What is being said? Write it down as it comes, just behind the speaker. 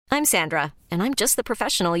I'm Sandra, and I'm just the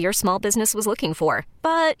professional your small business was looking for.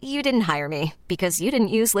 But you didn't hire me because you didn't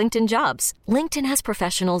use LinkedIn Jobs. LinkedIn has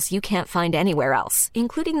professionals you can't find anywhere else,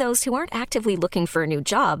 including those who aren't actively looking for a new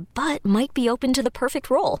job, but might be open to the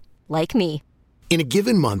perfect role, like me. In a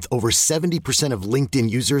given month, over 70% of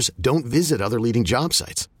LinkedIn users don't visit other leading job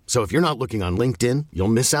sites. So if you're not looking on LinkedIn, you'll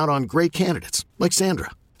miss out on great candidates like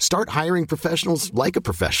Sandra. Start hiring professionals like a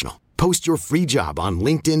professional. Post your free job on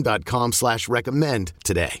linkedin.com/recommend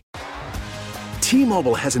today.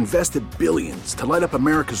 T-Mobile has invested billions to light up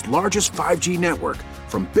America's largest 5G network,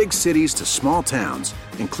 from big cities to small towns,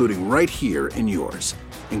 including right here in yours.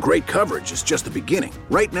 And great coverage is just the beginning.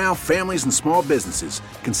 Right now, families and small businesses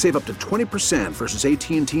can save up to 20% versus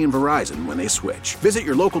AT&T and Verizon when they switch. Visit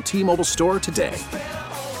your local T-Mobile store today.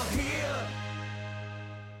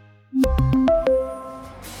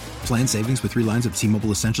 Plan savings with 3 lines of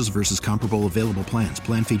T-Mobile Essentials versus comparable available plans.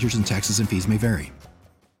 Plan features and taxes and fees may vary.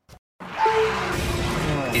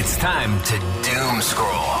 It's time to doom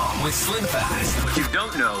scroll with Slim Fast. What you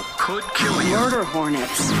don't know could kill you. Murder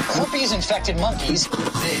hornets. Herpes infected monkeys.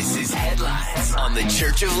 This is Headlines on the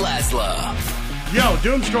Church of Laszlo. Yo,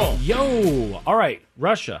 doom scroll. Yo. All right,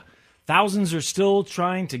 Russia. Thousands are still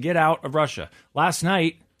trying to get out of Russia. Last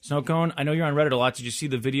night, Snowcone, I know you're on Reddit a lot. Did you see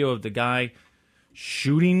the video of the guy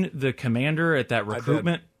shooting the commander at that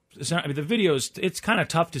recruitment? I mean, the videos, it's kind of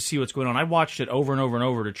tough to see what's going on. I watched it over and over and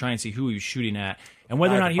over to try and see who he was shooting at and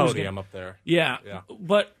whether or not he was podium up there. Yeah.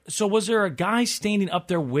 But so was there a guy standing up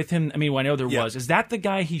there with him? I mean, I know there was. Is that the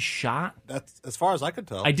guy he shot? That's as far as I could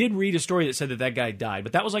tell. I did read a story that said that guy died,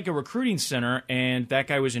 but that was like a recruiting center, and that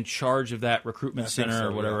guy was in charge of that recruitment center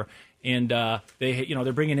or whatever. Yeah. And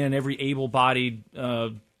they're bringing in every able-bodied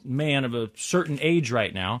man of a certain age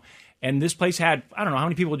right now. And this place had, I don't know, how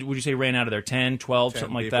many people would you say ran out of there? 10, 12,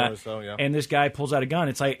 something like that. So, yeah. And this guy pulls out a gun.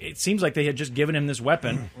 It seems like they had just given him this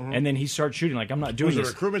weapon, and then he starts shooting. Like, I'm not doing this. It was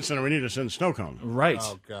a recruitment center. We need to send Snowcone. Right.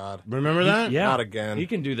 Oh, God. Remember that? Yeah. Not again. He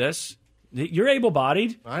can do this. You're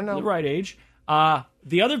able-bodied. I know. The right age.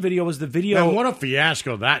 The other video was the video. Man, what a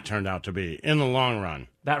fiasco that turned out to be in the long run.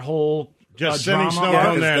 That whole just sending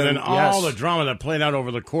Snowcone there, and then all the drama that played out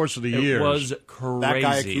over the course of the years. It was crazy. That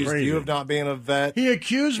guy accused you of not being a vet. He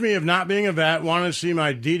accused me of not being a vet, wanted to see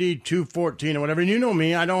my DD-214 or whatever. And you know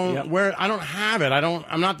me, I don't have it.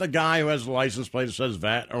 I'm not the guy who has the license plate that says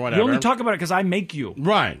vet or whatever. You only talk about it because I make you.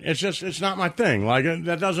 Right. It's not my thing. Like,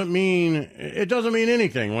 that doesn't mean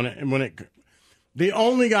anything when it. The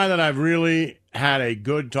only guy that I've really had a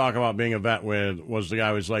good talk about being a vet with was the guy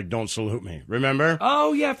who was like, "Don't salute me." Remember?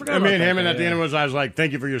 Oh yeah, I forgot about that. And him, and at the end of it, I was like,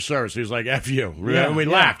 "Thank you for your service." He was like, "F you." And we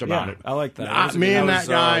laughed about it. I like that. Me and that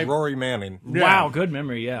guy, Rory Manning. Wow, good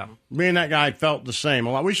memory. Yeah. Me and that guy felt the same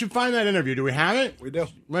a lot. We should find that interview. Do we have it? We do.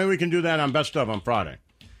 Maybe we can do that on Best Of on Friday.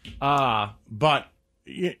 But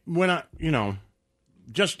when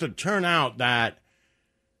just to turn out that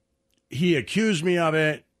he accused me of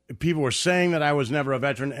it. People were saying that I was never a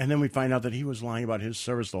veteran, and then we find out that he was lying about his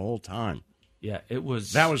service the whole time. Yeah, it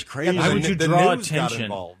was. That was crazy. Why would you draw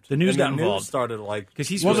attention? The news got involved. The news started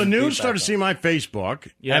the news started to see my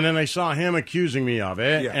Facebook, and then they saw him accusing me of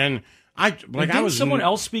it, and didn't someone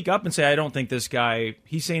else speak up and say, "I don't think this guy.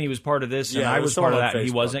 He's saying he was part of this, and I was part of that, and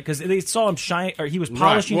he wasn't," because they saw him shine, or he was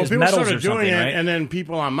polishing his metals or something. People started doing it, and then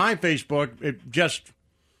people on my Facebook,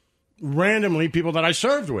 randomly, people that I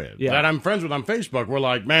served with, that I'm friends with on Facebook, were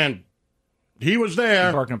like, "Man, he was there.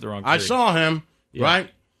 You're barking up the wrong tree. I saw him, right?"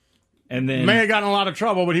 And then may have gotten a lot of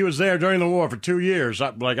trouble, but he was there during the war for 2 years. I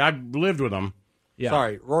lived with him. Yeah.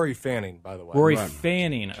 Sorry, Rory Fanning, by the way. Rory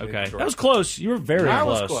Fanning. Okay, that was close. You were very close. That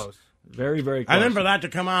was close. Very, very close. And then for that to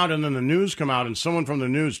come out, and then the news come out, and someone from the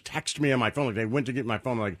news texted me on my phone. Like, they went to get my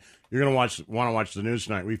phone. Like, "You're going to want to watch the news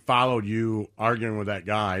tonight. We followed you arguing with that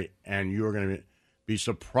guy, and you were going to be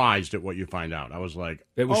surprised at what you find out." I was like,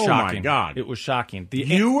 it was shocking. My God. It was shocking.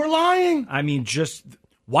 You were lying? I mean,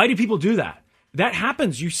 why do people do that? That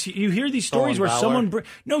happens. You hear these stories where someone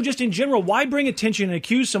just in general. Why bring attention and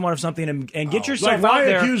accuse someone of something and get yourself out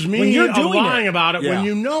there? Accuse me when you're of doing lying about it when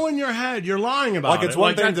you know in your head you're lying about it. Like, it's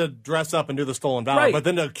one thing to dress up and do the stolen valor, but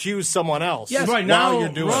then to accuse someone else. Yes, right now you're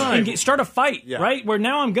doing it. And start a fight, right? Where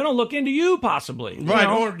now I'm going to look into you possibly, right?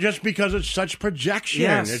 Or just because it's such projection,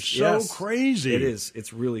 it's so crazy. It is.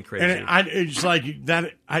 It's really crazy. And it's like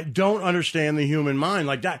that. I don't understand the human mind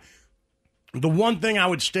like that. The one thing I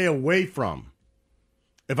would stay away from,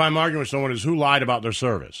 if I'm arguing with someone, is who lied about their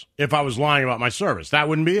service. If I was lying about my service, that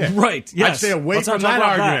wouldn't be it. Right, yes. I'd stay away from that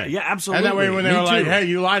argument. That. Yeah, absolutely. And that way when they were like, "Hey,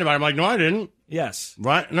 you lied about it," I'm like, "No, I didn't." Yes.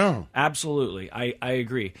 Right? No. Absolutely. I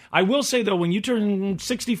agree. I will say, though, when you turn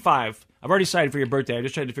 65, I've already decided for your birthday. I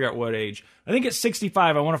just tried to figure out what age. I think at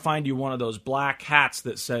 65, I want to find you one of those black hats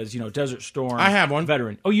that says, Desert Storm. I have one.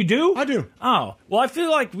 Veteran. Oh, you do? I do. Oh, well, I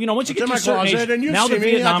feel like, once you get to a my certain closet, age, and you now see the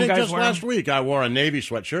me, Vietnam I think guys just wear last week I wore a Navy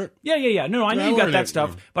sweatshirt. Yeah. No, I know you got that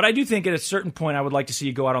stuff. Yeah. But I do think at a certain point, I would like to see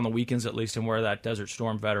you go out on the weekends at least and wear that Desert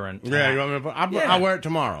Storm Veteran. Yeah, you want me to, I'll wear it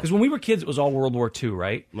tomorrow. Because when we were kids, it was all World War II,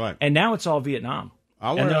 right? Right. And now it's all Vietnam.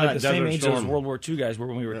 I'll wear and they're that like the same Desert age Storm. as World War II guys were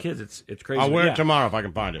when we were kids. It's crazy. I'll wear it tomorrow if I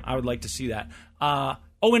can find it. I would like to see that.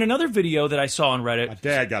 In another video that I saw on Reddit. My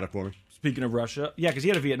dad got it for me. Speaking of Russia. Yeah, because he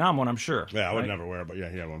had a Vietnam one, I'm sure. Yeah, I would never wear it, but yeah,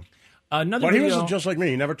 he had one. Another but video. he was just like me.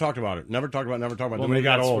 He never talked about it. Never talked about it. Well, Then when he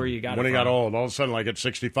got that's old. where you got when it he got from. old, all of a sudden, like at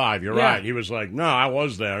 65, you're Yeah. right. He was like, no, I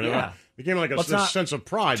was there. Yeah. It became like Well, it's this not sense of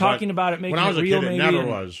pride. Talking but about it, making when I was it a real, kid, maybe. it never and,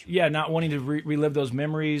 was. Yeah, not wanting to relive those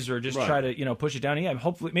memories or just Right. try to, push it down. Yeah,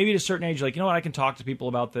 hopefully, maybe at a certain age, like, I can talk to people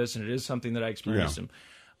about this, and it is something that I experienced. Yeah.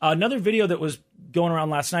 Another video that was going around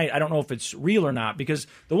last night, I don't know if it's real or not, because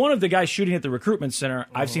the one of the guy shooting at the recruitment center,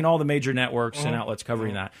 I've seen all the major networks and outlets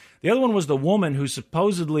covering that. The other one was the woman who's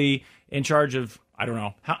supposedly in charge of, I don't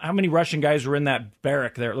know, how many Russian guys were in that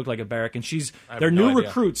barrack there. It looked like a barrack. And they're no new idea.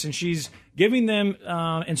 recruits, and she's giving them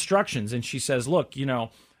instructions. And she says, look,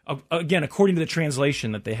 again, according to the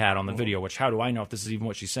translation that they had on the video, which how do I know if this is even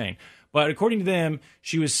what she's saying? But according to them,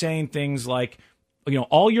 she was saying things like,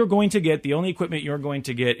 all you're going to get, the only equipment you're going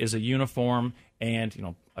to get is a uniform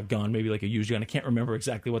and, a gun, maybe like a used gun. I can't remember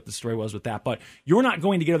exactly what the story was with that, but you're not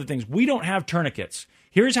going to get other things. We don't have tourniquets.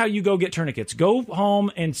 Here's how you go get tourniquets. Go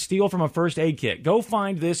home and steal from a first aid kit. Go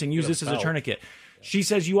find this and use this as a tourniquet. She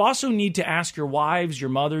says you also need to ask your wives, your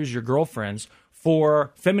mothers, your girlfriends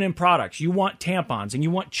for feminine products. You want tampons, and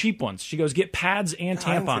you want cheap ones. She goes, get pads and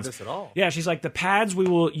tampons. I didn't see this at all. Yeah, she's like, the pads we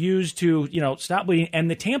will use to, stop bleeding, and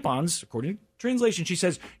the tampons, according to translation, she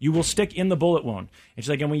says, you will stick in the bullet wound. And she's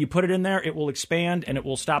like, and when you put it in there, it will expand, and it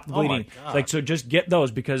will stop the bleeding. It's like, so just get those,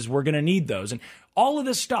 because we're going to need those. And all of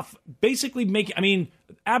this stuff basically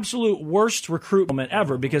absolute worst recruitment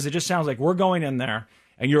ever, because it just sounds like we're going in there,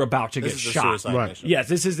 and you're about to get shot. Right.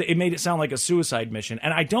 Yes, it made it sound like a suicide mission.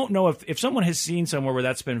 And I don't know if someone has seen somewhere where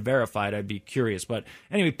that's been verified, I'd be curious. But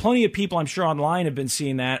anyway, plenty of people I'm sure online have been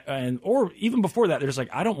seeing that. Or even before that, they're just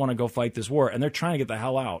like, I don't want to go fight this war. And they're trying to get the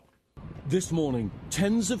hell out. This morning,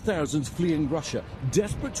 tens of thousands fleeing Russia,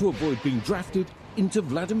 desperate to avoid being drafted into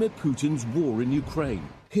Vladimir Putin's war in Ukraine.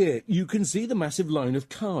 Here, you can see the massive line of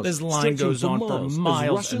cars. This line stretching goes on for as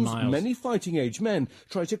miles Russians, and miles. Many fighting-age men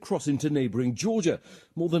try to cross into neighbouring Georgia.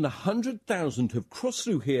 More than 100,000 have crossed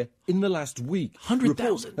through here in the last week.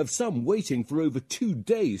 100,000? Reports of some waiting for over 2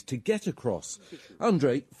 days to get across.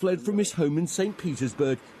 Andrei fled from his home in St.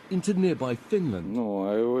 Petersburg into nearby Finland.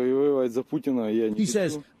 He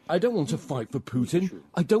says, I don't want to fight for Putin.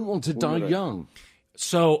 I don't want to die young.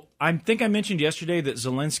 So I think I mentioned yesterday that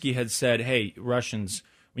Zelensky had said, hey, Russians,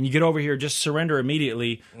 when you get over here, just surrender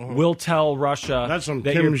immediately. We'll tell Russia. That's some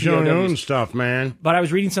that Kim you're Jong-un POWs. stuff, man. But I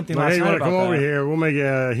was reading something last Hey, you night want to about come that. over here? We'll make you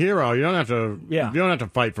a hero. You don't have to. Yeah. You don't have to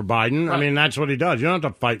fight for Biden. Right. I mean, that's what he does. You don't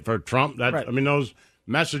have to fight for Trump. Right. I mean, those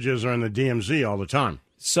messages are in the DMZ all the time.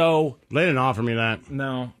 So They didn't offer me that.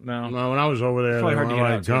 no. No, when I was over there, Probably they hard to were get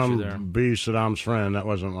like, out, don't you, there? come be Saddam's friend. That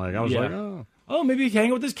wasn't like, I was like, oh. Oh, maybe he can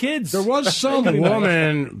hang out with his kids. There was some That'd be nice.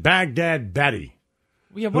 woman, Baghdad Betty,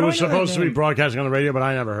 Yeah, who what do was I know that supposed to be name? broadcasting on the radio, but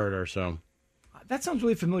I never heard her, so. That sounds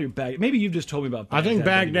really familiar. Maybe you've just told me about I think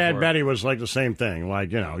Baghdad before. Betty was like the same thing.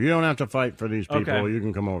 Like, you don't have to fight for these people. Okay. You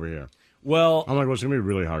can come over here. Well, I'm like, well, it's going to be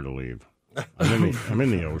really hard to leave. I'm in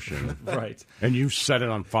the ocean. right. And you set it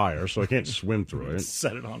on fire, so I can't swim through it.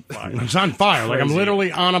 Set it on fire. It's on fire. Like, I'm Crazy.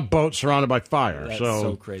 literally on a boat surrounded by fire. That's so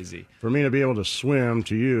so crazy. For me to be able to swim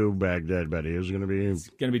to you, Baghdad Betty, is going to be It's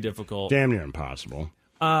going to be difficult. damn near impossible.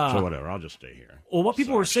 So whatever, I'll just stay here. Well, what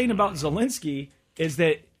people were saying about Zelensky is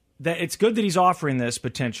that it's good that he's offering this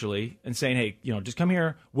potentially and saying, hey, just come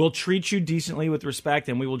here. We'll treat you decently with respect,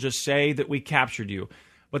 and we will just say that we captured you.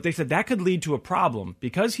 But they said that could lead to a problem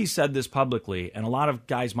because he said this publicly, and a lot of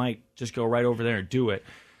guys might just go right over there and do it.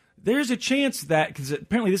 There's a chance that, because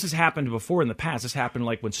apparently this has happened before in the past. This happened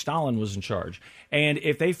like when Stalin was in charge. And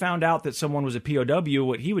if they found out that someone was a POW,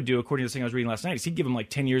 what he would do, according to this thing I was reading last night, is he'd give him like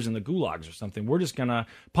 10 years in the gulags or something. We're just going to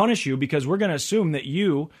punish you because we're going to assume that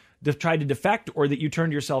you tried to defect or that you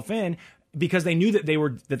turned yourself in because they knew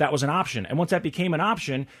that was an option. And once that became an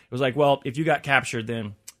option, it was like, well, if you got captured,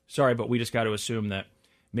 then sorry, but we just got to assume that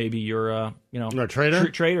maybe you're a traitor.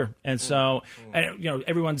 Traitor. And so,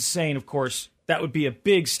 everyone's saying, of course, that would be a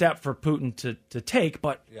big step for Putin to take,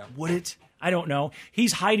 but would it? I don't know.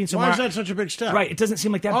 He's hiding somewhere. Why is that such a big step? Right. It doesn't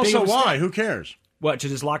seem like that big Also, of a why? step. Who cares? What, to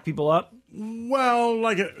just lock people up? Well,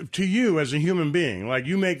 like to you as a human being, like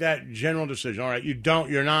you make that general decision. All right,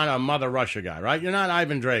 you're not a Mother Russia guy, right? You're not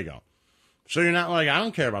Ivan Drago. So you're not like, I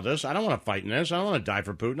don't care about this. I don't want to fight in this. I don't want to die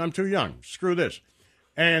for Putin. I'm too young. Screw this.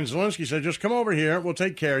 And Zelensky said, just come over here. We'll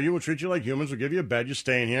take care of you. We'll treat you like humans. We'll give you a bed. You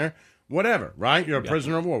stay in here. Whatever, right? You're a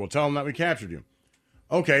prisoner of war. We'll tell them that we captured you.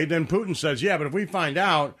 Okay, then Putin says, yeah, but if we find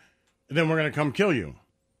out, then we're going to come kill you.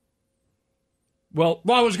 Well,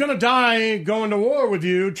 I was going to die going to war with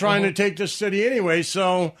you, trying to take this city anyway,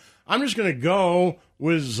 so I'm just going to go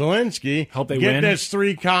with Zelensky, hope they get win. this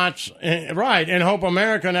 3 cots, right, and hope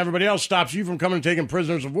America and everybody else stops you from coming and taking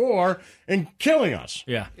prisoners of war and killing us.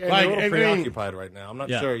 Yeah. You're a little preoccupied right now. I'm not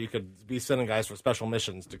sure you could be sending guys for special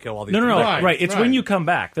missions to kill all these people. No. Right. It's when you come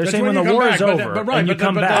back. They're saying when the war is over and you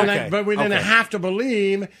come back. But we then have to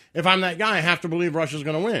believe, if I'm that guy, I have to believe Russia's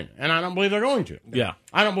going to win. And I don't believe they're going to. Yeah.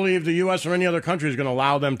 I don't believe the U.S. or any other country is going to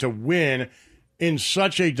allow them to win in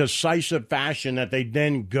such a decisive fashion that they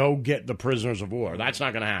then go get the prisoners of war. That's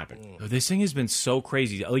not going to happen. This thing has been so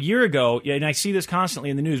crazy. A year ago, and I see this constantly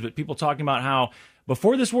in the news, but people talking about how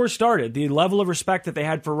before this war started, the level of respect that they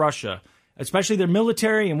had for Russia, especially their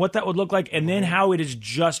military and what that would look like, and then how it has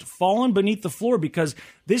just fallen beneath the floor because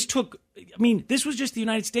this was just the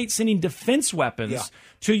United States sending defense weapons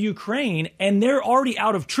to Ukraine, and they're already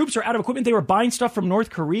out of troops or out of equipment. They were buying stuff from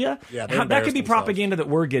North Korea. Yeah, that could be propaganda that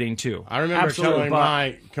we're getting too. I remember telling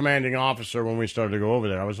my commanding officer when we started to go over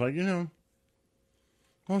there, I was like, I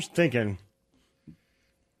was thinking,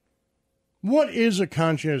 what is a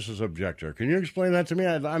conscientious objector? Can you explain that to me?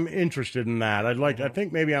 I'm interested in that. I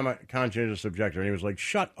think maybe I'm a conscientious objector. And he was like,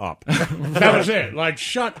 shut up. That was it. Like,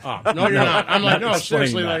 shut up. No, you're not. I'm like, no,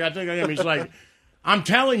 seriously. Like, I think I am. He's like, I'm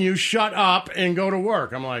telling you, shut up and go to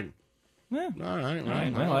work. I'm like, all right,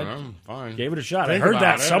 I'm fine. Gave it a shot. I heard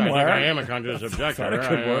that somewhere. I am a conscientious objector. It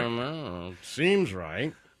could work. Seems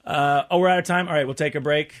right. We're out of time. All right, we'll take a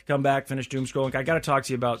break, come back, finish doom scrolling. I got to talk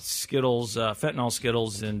to you about Skittles, fentanyl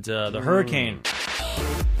Skittles, and the hurricane.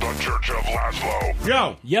 The Church of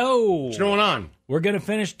Laszlo. Yo. What's going on? We're going to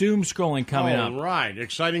finish doom scrolling coming up. All right.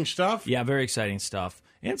 Exciting stuff? Yeah, very exciting stuff.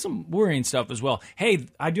 And some worrying stuff as well. Hey,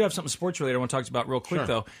 I do have something sports-related I want to talk about real quick,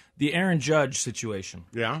 though. The Aaron Judge situation.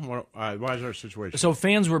 Yeah? Why is there a situation? So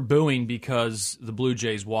fans were booing because the Blue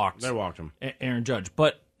Jays walked. They walked him. Aaron Judge.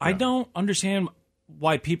 But I don't understand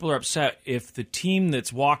why people are upset if the team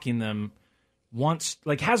that's walking them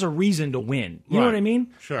has a reason to win. You know what I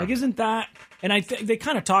mean? Sure. Like, isn't that... And they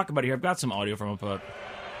kind of talk about it here. I've got some audio from him, but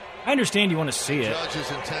I understand you want to see it. Judge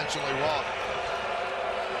is intentionally walked.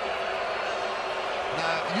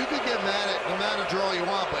 Now, you could get mad at no matter draw you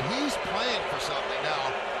want, but he's playing for something.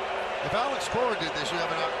 Now, if Alex Cora did this, you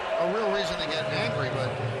have a real reason to get angry,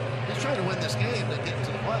 but he's trying to win this game to get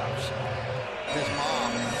into the playoffs. His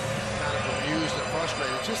mom kind of amused and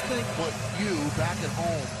frustrated. Just think what you back at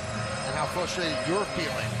home and how frustrated you're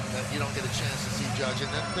feeling that you don't get a chance to see Judge,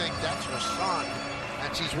 and then think that's her son,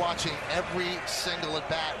 and she's watching every single at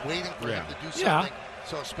bat, waiting for him to do something.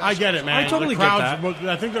 So I get it, man. I totally get that.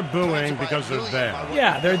 I think they're booing because they're there.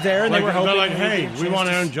 Yeah, they're there, and they were hoping. They're like, hey, we want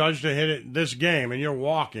Aaron Judge to hit it this game, and you're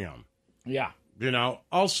walking him. Yeah.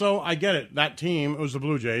 Also, I get it. That team, it was the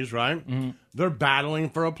Blue Jays, right? Mm-hmm. They're battling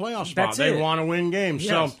for a playoff spot. They want to win games.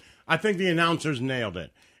 Yes. So I think the announcers nailed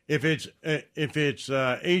it. If it's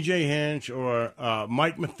A.J. Hinch or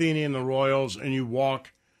Mike Matheny in the Royals and you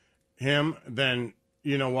walk him, then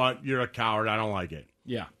you know what? You're a coward. I don't like it.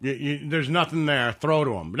 Yeah. There's nothing there. Throw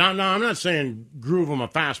to him. Now, I'm not saying groove him a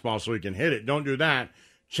fastball so he can hit it. Don't do that.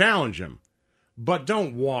 Challenge him. But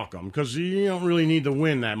don't walk him because you don't really need to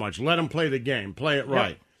win that much. Let him play the game. Play it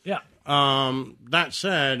right. Yeah. That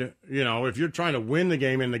said, if you're trying to win the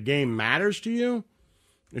game and the game matters to you,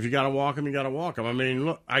 if you got to walk him, you got to walk him. I mean,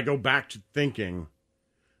 look, I go back to thinking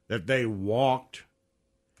that they walked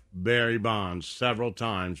Barry Bonds several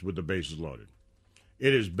times with the bases loaded.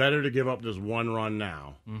 It is better to give up this one run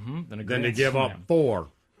now than to give up 4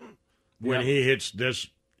 when he hits this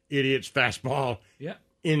idiot's fastball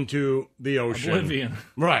into the ocean. Oblivion.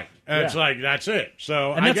 Right. And it's like, that's it.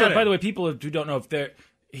 So, and that's why, by the way, people who don't know, if they're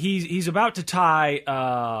he's about to tie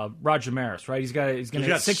Roger Maris, right? He's got 60 now. He's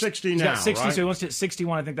got 60, right? so he wants to hit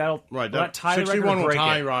 61. I think that'll that tie the record. 61 will break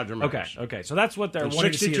tie it. Roger Maris. Okay. So that's what they're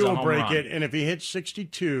wanting to see. 62 as a will home break run. it, and if he hits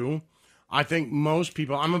 62, I think most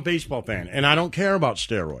people. I'm a baseball fan, and I don't care about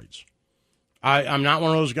steroids. I'm not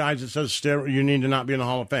one of those guys that says you need to not be in the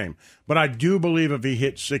Hall of Fame. But I do believe if he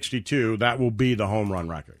hits 62, that will be the home run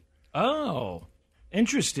record. Oh,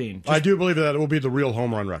 interesting. I do believe that it will be the real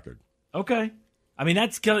home run record. Okay. I mean,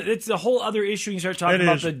 it's a whole other issue. You start talking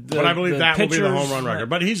about but I believe that will be the home run pitchers. record.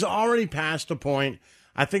 But he's already past the point.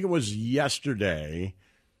 I think it was yesterday.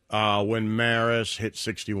 when Maris hit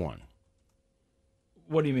 61.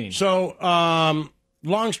 What do you mean? So,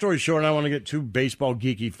 long story short, I want to get too baseball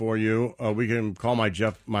geeky for you. We can call my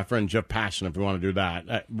friend Jeff Passan if we want to do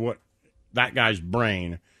that. That guy's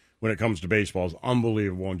brain when it comes to baseball is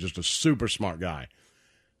unbelievable and just a super smart guy.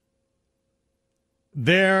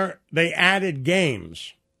 They added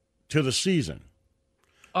games to the season.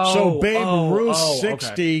 So Babe Ruth's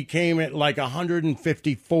 60 came at like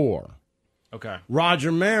 154. Okay.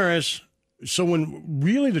 Roger Maris, so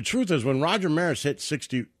the truth is when Roger Maris hit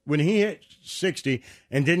 60, when he hit 60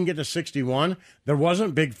 and didn't get to 61, there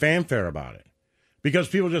wasn't big fanfare about it. Because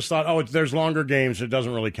people just thought, there's longer games, it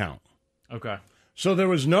doesn't really count. Okay. So there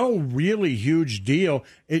was no really huge deal.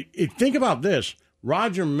 Think about this.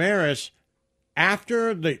 Roger Maris,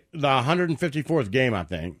 after the 154th game, I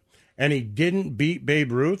think, and he didn't beat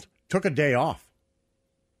Babe Ruth, took a day off.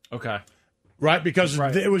 Okay. Right? Because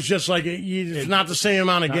it was just like, it's not the same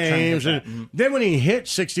amount of games. And then when he hit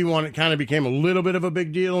 61, it kind of became a little bit of a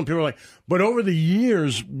big deal. And people were like, but over the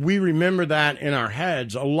years, we remember that in our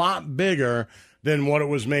heads a lot bigger than what it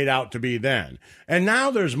was made out to be then. And now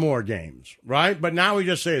there's more games, right? But now we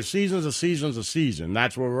just say a season's a season's a season.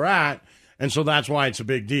 That's where we're at. And so that's why it's a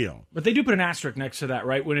big deal. But they do put an asterisk next to that,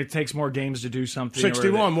 right? When it takes more games to do something.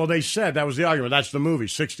 61. Well, they said that was the argument. That's the movie,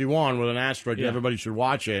 61, with an asterisk. Yeah. Everybody should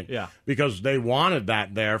watch it. Yeah. Because they wanted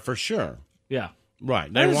that there for sure. Yeah.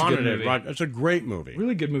 Right. That They is a wanted good it. movie. Right. It's a great movie.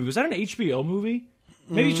 Really good movie. Was that an HBO movie?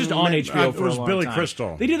 Maybe it's just on HBO for a long time. It was Billy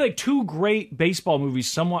Crystal. They did like two great baseball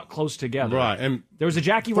movies somewhat close together. Right. And there was a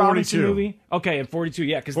Jackie 42. Robinson movie. Okay, and 42,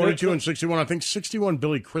 yeah. 42 and 61. I think 61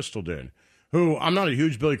 Billy Crystal did. Who, I'm not a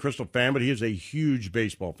huge Billy Crystal fan, but he is a huge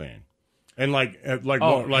baseball fan. And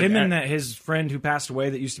him and his friend who passed away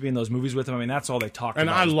that used to be in those movies with him. I mean, that's all they talked and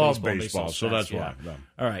about. And I love baseball, so that's why. Yeah.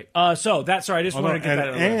 All right. I just wanted to get that out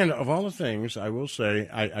of the way. And of all the things, I will say,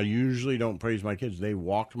 I usually don't praise my kids. They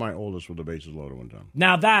walked my oldest with the bases loaded one time.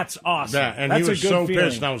 Now that's awesome. Yeah, and that's he was a good so feeling.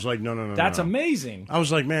 pissed, and I was like, no. That's amazing. I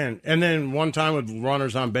was like, man. And then one time with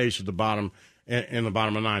runners on base at the bottom, in the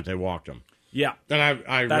bottom of ninth, they walked him. Yeah. And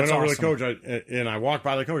I went over to the coach, and I walked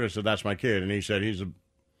by the coach. I said, that's my kid. And he said,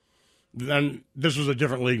 then this was a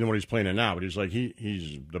different league than what he's playing in now, but he's like,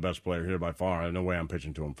 he's the best player here by far. No way I'm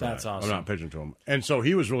pitching to him for That's that. awesome. I'm not pitching to him. And so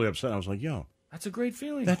he was really upset. I was like, yo. That's a great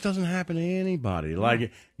feeling. That doesn't happen to anybody.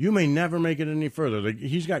 Like, you may never make it any further.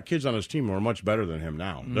 He's got kids on his team who are much better than him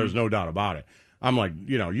now. Mm-hmm. There's no doubt about it. I'm like,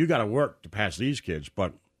 you got to work to pass these kids,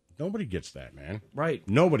 but nobody gets that, man. Right.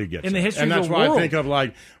 Nobody gets in the that. history and of that's the why world. I think of,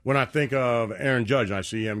 like, when I think of Aaron Judge and I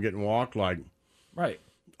see him getting walked, like. Right.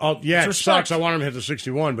 Oh, yeah, it's it sucks. I want him to hit the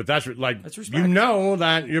 61, but that's respect. You know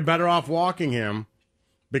that you're better off walking him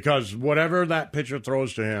because whatever that pitcher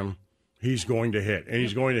throws to him, he's going to hit, and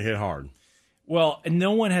he's going to hit hard. Well, and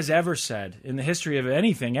no one has ever said in the history of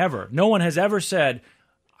anything ever, no one has ever said,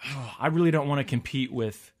 I really don't want to compete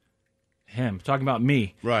with him. Talking about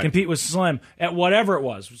me. Right. Compete with Slim at whatever it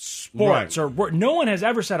was, sports or work. No one has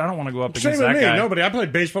ever said, I don't want to go up against Same that with me. guy. Nobody. I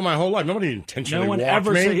played baseball my whole life. Nobody intentionally No one walked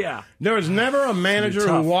ever me. said, yeah. There was never a manager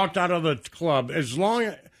tough. who walked out of the club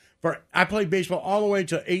I played baseball all the way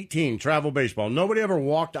to 18, travel baseball. Nobody ever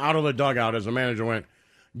walked out of the dugout as a manager went,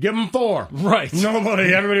 give him 4. Right.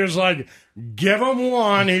 Nobody. Everybody was like, give him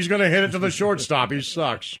 1. He's going to hit it to the shortstop. He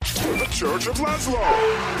sucks. The Church of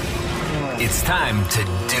Laszlo. It's time to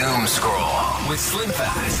doom scroll with Slim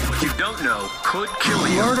Fast. What you don't know could kill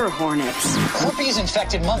you. Murder hornets. Herpes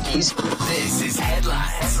infected monkeys. This is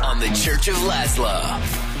Headlines on the Church of Laszlo.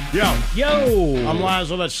 Yo. I'm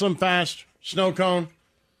Laszlo. That's Slim Fast. Snow Cone.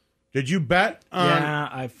 Did you bet on? Yeah,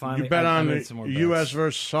 I finally. You bet I on made the some more bets. U.S.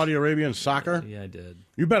 versus Saudi Arabia in soccer? Yeah, I did.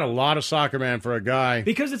 You bet a lot of soccer, man, for a guy.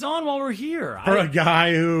 Because it's on while we're here. For a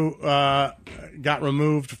guy who got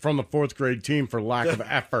removed from the 4th grade team for lack of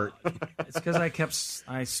effort. It's because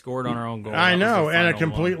I scored on our own goal. I That was know, the and a final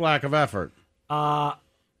complete one. lack of effort.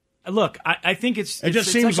 Look, I think it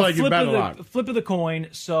just seems like you bet a lot. Flip of the coin.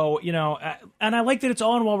 So, and I like that it's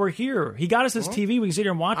on while we're here. He got us this TV. We can sit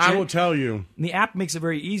here and watch it. I will tell you. And the app makes it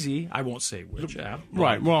very easy. I won't say which app.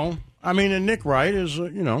 Right. Well, I mean, and Nick Wright is,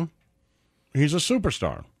 he's a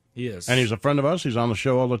superstar. He is. And he's a friend of us. He's on the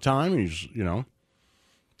show all the time. He's,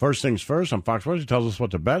 first things first on Fox Sports. He tells us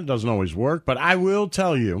what to bet. It doesn't always work. But I will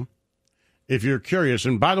tell you, if you're curious,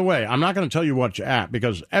 and by the way, I'm not going to tell you which app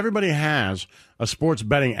because everybody has a sports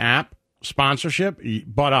betting app sponsorship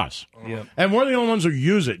but us. Yep. And we're the only ones who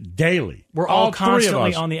use it daily. We're all 3 of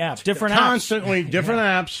constantly us. on the apps. Different Constantly, different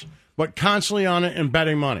apps, but constantly on it and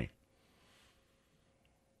betting money.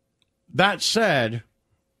 That said,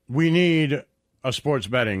 we need a sports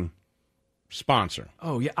betting sponsor.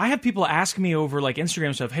 Oh, yeah. I have people ask me over like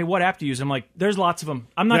Instagram stuff, hey, what app do you use? I'm like, there's lots of them.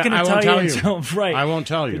 I'm not going to tell you until, right. I won't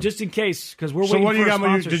tell you. But just in case, because we're so waiting what do you for a got?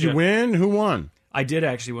 sponsorship. Did you win? Who won? I did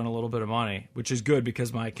actually win a little bit of money, which is good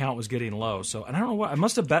because my account was getting low. So, and I don't know what, I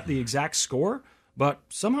must have bet the exact score, but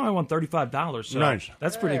somehow I won $35. So nice.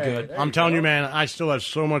 That's pretty good. I'm telling you, man, I still have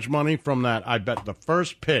so much money from that. I bet the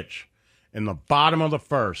first pitch in the bottom of the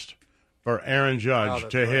first for Aaron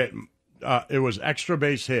Judge to hit. It was extra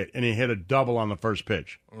base hit, and he hit a double on the first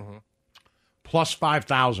pitch. Mm-hmm. Plus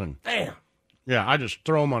 5,000. Damn. Yeah, I just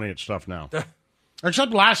throw money at stuff now.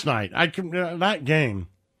 Except last night, that game.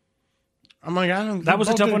 I'm like, I don't. That was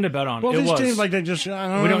a tough one to bet on. Well, it these was. teams, like they just, I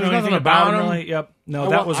don't we know, don't know nothing anything about them. them. Really. Yep. No,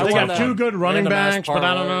 that was. They a got tough two one. good running backs, but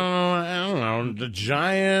I parlay. don't know. The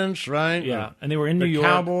Giants, right? Yeah, and they were in New the York.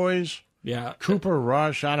 Cowboys. Yeah, Cooper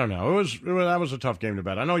Rush. I don't know. That was a tough game to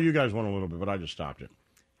bet. I know you guys won a little bit, but I just stopped it.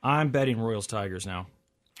 I'm betting Royals Tigers now.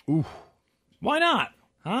 Ooh, why not?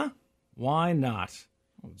 Huh? Why not?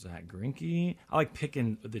 Zach Greinke. I like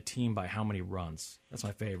picking the team by how many runs. That's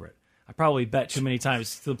my favorite. I probably bet too many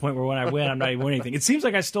times to the point where when I win, I'm not even winning anything. It seems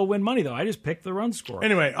like I still win money, though. I just pick the run score.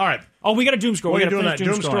 Anyway, all right. Oh, we got a doom score. What We are you got doing that?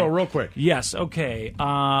 Doom scroll real quick. Yes, okay.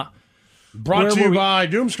 Brought to you by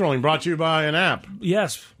Doom Scrolling, brought to you by an app.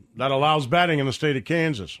 Yes. That allows betting in the state of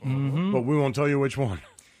Kansas. Mm-hmm. But we won't tell you which one.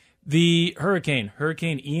 The Hurricane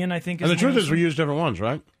Ian, I think. And the truth is we use different ones,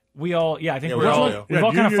 right? We all, I think we've all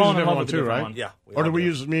kind of fallen in love with the too, different right? one. Yeah. Or did we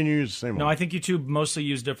use, me and you use the same one? No, I think you two mostly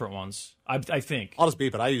use different ones. I think. I'll just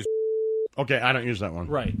beep it. I use. Okay, I don't use that one.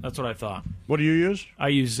 Right, that's what I thought. What do you use? I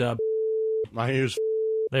use. I use.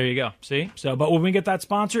 There you go. See? So, but when we get that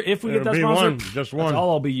sponsor, if we get that be sponsor, one, just one. That's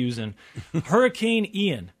all I'll be using. Hurricane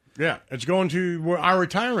Ian. Yeah, it's going to our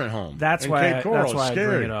retirement home. That's in why. Cape Coral. That's why I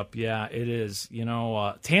Scary. bring it up. Yeah, it is. You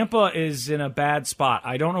know, Tampa is in a bad spot.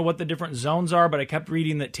 I don't know what the different zones are, but I kept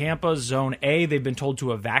reading that Tampa Zone A, they've been told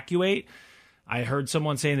to evacuate. I heard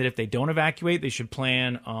someone saying that if they don't evacuate, they should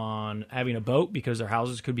plan on having a boat because their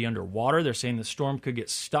houses could be underwater. They're saying the storm could get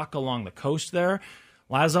stuck along the coast there.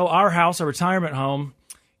 Lazo, our house, our retirement home,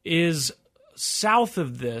 is south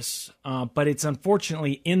of this, but it's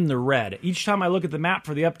unfortunately in the red. Each time I look at the map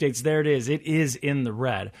for the updates, there it is. It is in the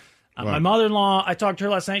red. Right. My mother-in-law, I talked to her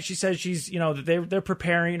last night. She says she's, that they're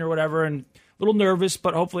preparing or whatever, and a little nervous,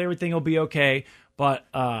 but hopefully everything will be okay. But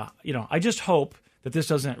I just hope that this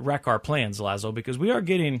doesn't wreck our plans, Lazo, because we are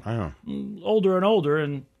getting older and older,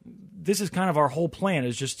 and this is kind of our whole plan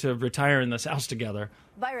is just to retire in this house together.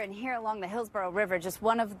 Byron, here along the Hillsborough River, just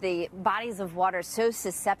one of the bodies of water so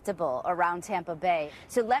susceptible around Tampa Bay.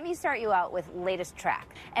 So let me start you out with latest track.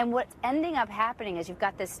 And what's ending up happening is you've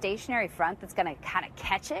got this stationary front that's going to kind of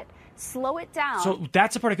catch it, slow it down. So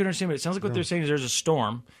that's the part I couldn't understand, but it sounds like what they're saying is there's a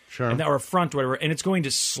storm, or a front, whatever, and it's going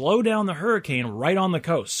to slow down the hurricane right on the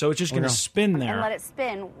coast. So it's just going to spin there. And let it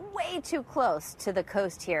spin way too close to the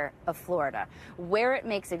coast here of Florida. Where it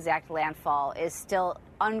makes exact landfall is still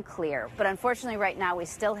unclear. But unfortunately, right now, we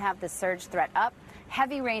still have the surge threat up.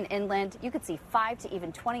 Heavy rain inland. You could see 5 to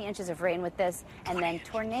even 20 inches of rain with this. And then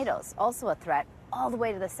tornadoes, also a threat, all the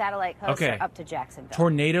way to the satellite coast or up to Jacksonville.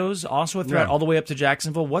 Tornadoes, also a threat, all the way up to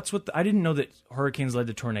Jacksonville. What's with I didn't know that hurricanes led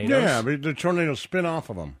to tornadoes. Yeah, but the tornadoes spin off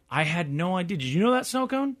of them. I had no idea. Did you know that,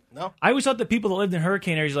 Snowcone? No. I always thought that people that lived in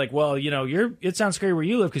hurricane areas like, well, it sounds scary where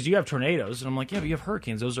you live because you have tornadoes. And I'm like, yeah, but you have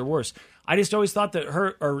hurricanes. Those are worse. I just always thought that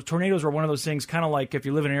tornadoes were one of those things kind of like if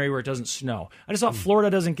you live in an area where it doesn't snow. I just thought Florida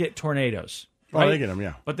doesn't get tornadoes. Right? Oh, they get them,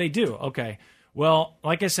 yeah. But they do. Okay. Well,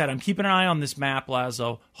 like I said, I'm keeping an eye on this map,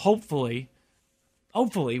 Lazo. Hopefully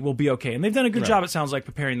we'll be okay. And they've done a good job, it sounds like,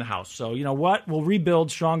 preparing the house. So, you know what? We'll rebuild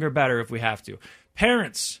stronger, better if we have to.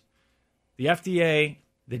 Parents, the FDA,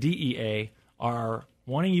 the DEA are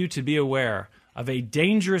wanting you to be aware of a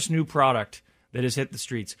dangerous new product that has hit the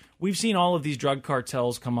streets. We've seen all of these drug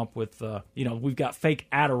cartels come up with, we've got fake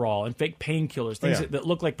Adderall and fake painkillers, things that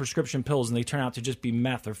look like prescription pills, and they turn out to just be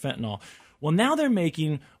meth or fentanyl. Well, now they're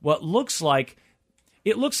making what looks like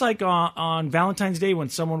on Valentine's Day when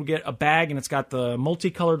someone would get a bag and it's got the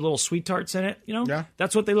multicolored little sweet tarts in it,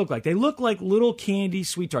 That's what they look like. They look like little candy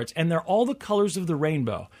sweet tarts, and they're all the colors of the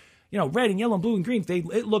rainbow. Red and yellow and blue and green.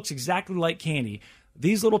 It looks exactly like candy.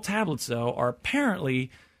 These little tablets, though, are apparently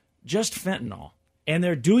just fentanyl. And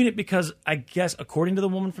they're doing it because, I guess, according to the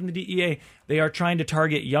woman from the DEA, they are trying to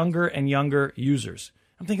target younger and younger users.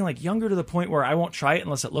 I'm thinking like younger to the point where I won't try it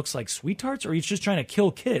unless it looks like sweet tarts, or he's just trying to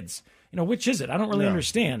kill kids. Which is it? I don't really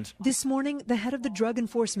understand. This morning, the head of the Drug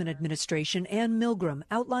Enforcement Administration, Ann Milgram,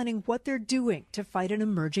 outlining what they're doing to fight an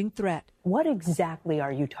emerging threat. What exactly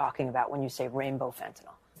are you talking about when you say rainbow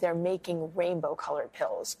fentanyl? They're making rainbow-colored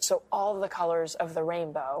pills, so all the colors of the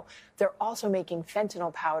rainbow. They're also making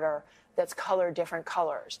fentanyl powder that's colored different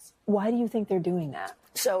colors. Why do you think they're doing that?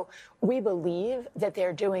 So we believe that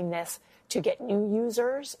they're doing this to get new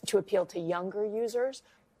users, to appeal to younger users.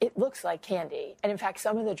 It looks like candy. And in fact,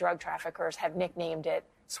 some of the drug traffickers have nicknamed it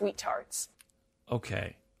Sweet Tarts.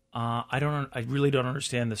 Okay. I really don't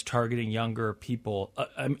understand this targeting younger people.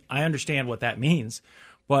 I understand what that means,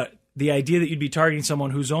 but the idea that you'd be targeting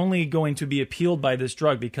someone who's only going to be appealed by this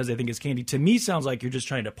drug because they think it's candy, to me sounds like you're just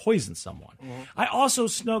trying to poison someone. Mm-hmm. I also,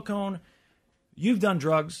 Snow Cone, you've done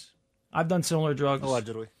drugs. I've done similar drugs.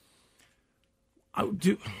 Allegedly.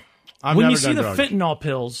 When you see the fentanyl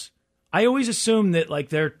pills, I always assume that like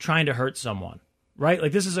they're trying to hurt someone. Right?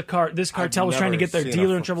 Like this cartel is trying to get their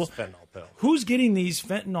dealer in trouble. Who's getting these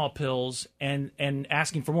fentanyl pills and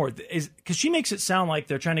asking for more? Because she makes it sound like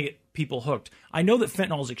they're trying to get people hooked. I know that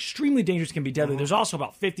fentanyl is extremely dangerous, can be deadly. There's also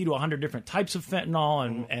about 50 to 100 different types of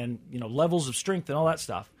fentanyl and levels of strength and all that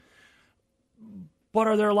stuff. But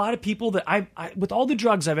are there a lot of people that I with all the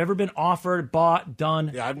drugs I've ever been offered, bought,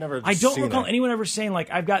 done? Yeah, I've never. I don't recall anyone ever saying like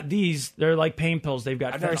I've got these. They're like pain pills. They've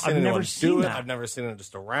got. I've never seen that. I've never seen it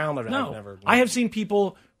just around. I have seen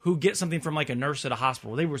people who get something from like a nurse at a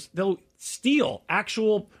hospital. They'll steal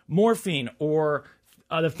actual morphine or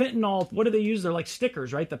the fentanyl. What do they use? They're like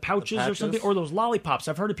stickers, right? The pouches or something, or those lollipops.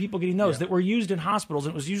 I've heard of people getting those that were used in hospitals,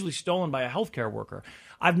 and it was usually stolen by a healthcare worker.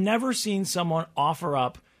 I've never seen someone offer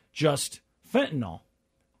up just fentanyl.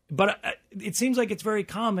 But it seems like it's very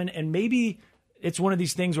common, and maybe it's one of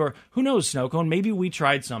these things where, who knows, Snow Cone, maybe we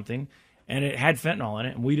tried something, and it had fentanyl in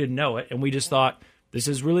it, and we didn't know it, and we just thought, this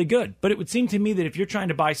is really good. But it would seem to me that if you're trying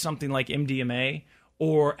to buy something like MDMA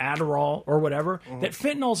or Adderall or whatever, that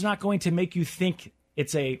fentanyl is not going to make you think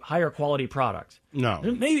it's a higher quality product. No.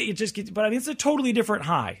 Maybe it just gets, but I mean, it's a totally different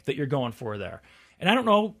high that you're going for there. And I don't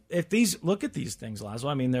know if look at these things, Laszlo.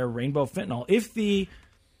 I mean, they're rainbow fentanyl. If the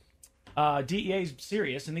DEA is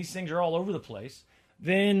serious and these things are all over the place,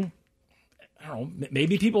 then I don't know,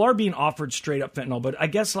 maybe people are being offered straight up fentanyl. But I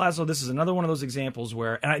guess, Laszlo, this is another one of those examples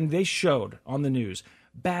where, and they showed on the news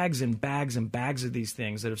bags and bags and bags of these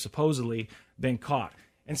things that have supposedly been caught.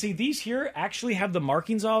 And see, these here actually have the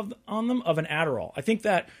markings on them of an Adderall. I think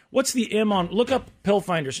that, what's the M on, look up Pill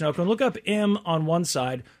Finder, Snow Cone, look up M on one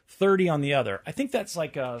side, 30 on the other. I think that's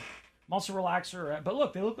like a muscle relaxer, but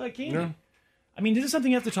look, they look like candy. Yeah. I mean, is this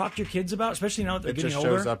something you have to talk to your kids about, especially now that they're getting older?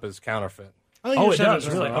 It just shows up as counterfeit. It does,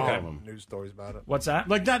 really? Okay. News stories about it. What's that?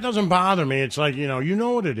 Like, that doesn't bother me. It's like, you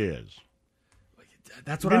know what it is.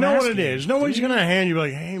 That's what I'm asking. You know what it is. Nobody's going to hand you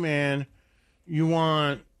like, hey, man, you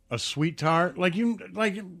want a sweet tart?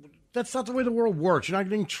 That's not the way the world works. You're not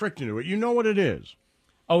getting tricked into it. You know what it is.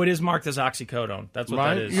 Oh, it is marked as oxycodone. That's what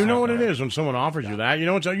that is. You know what it is when someone offers you that. You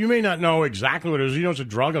know, you may not know exactly what it is. You know, it's a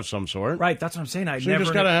drug of some sort. Right. That's what I'm saying. You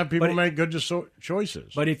just got to have people make good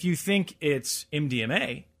choices. But if you think it's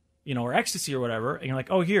MDMA, or ecstasy or whatever, and you're like,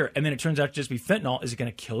 oh, here, and then it turns out to just be fentanyl, is it going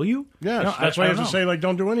to kill you? Yes. That's why you have to say, like,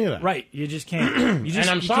 don't do any of that. Right. You just can't. And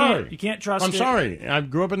I'm sorry. You can't trust it. I'm sorry. I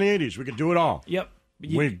grew up in the 80s. We could do it all. Yep.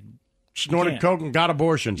 We snorted coke and got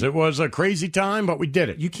abortions. It was a crazy time, but we did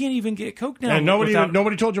it. You can't even get coke now. And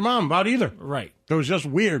nobody told your mom about either. Right. It was just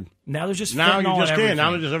weird. Now there's just now fentanyl you just and can't. Now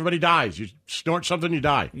everything. just everybody dies. You snort something, you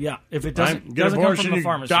die. Yeah. If it doesn't get abortion, come from the you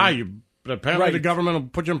pharmacy, die. Apparently the government will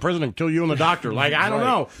put you in prison and kill you and the doctor. Like, I don't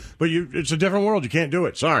know. But it's a different world. You can't do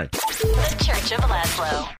it. Sorry. The Church of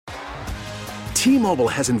Laszlo. T-Mobile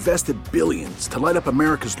has invested billions to light up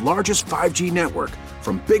America's largest 5G network,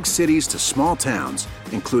 from big cities to small towns,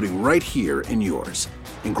 including right here in yours.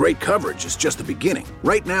 And great coverage is just the beginning.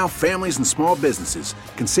 Right now, families and small businesses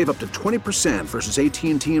can save up to 20% versus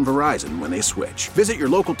AT&T and Verizon when they switch. Visit your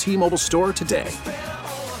local T-Mobile store today.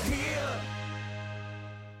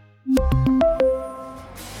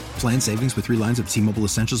 Plan savings with 3 lines of T-Mobile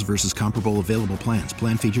Essentials versus comparable available plans.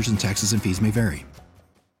 Plan features and taxes and fees may vary.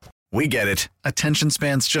 We get it. Attention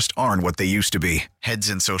spans just aren't what they used to be. Heads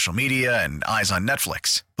in social media and eyes on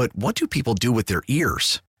Netflix. But what do people do with their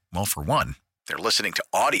ears? Well, for one, they're listening to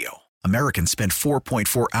audio. Americans spend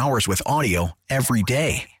 4.4 hours with audio every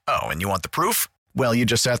day. Oh, and you want the proof? Well, you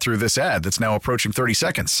just sat through this ad that's now approaching 30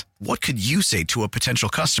 seconds. What could you say to a potential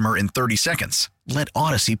customer in 30 seconds? Let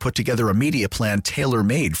Odyssey put together a media plan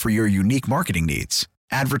tailor-made for your unique marketing needs.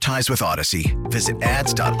 Advertise with Odyssey. Visit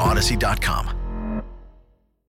ads.odyssey.com.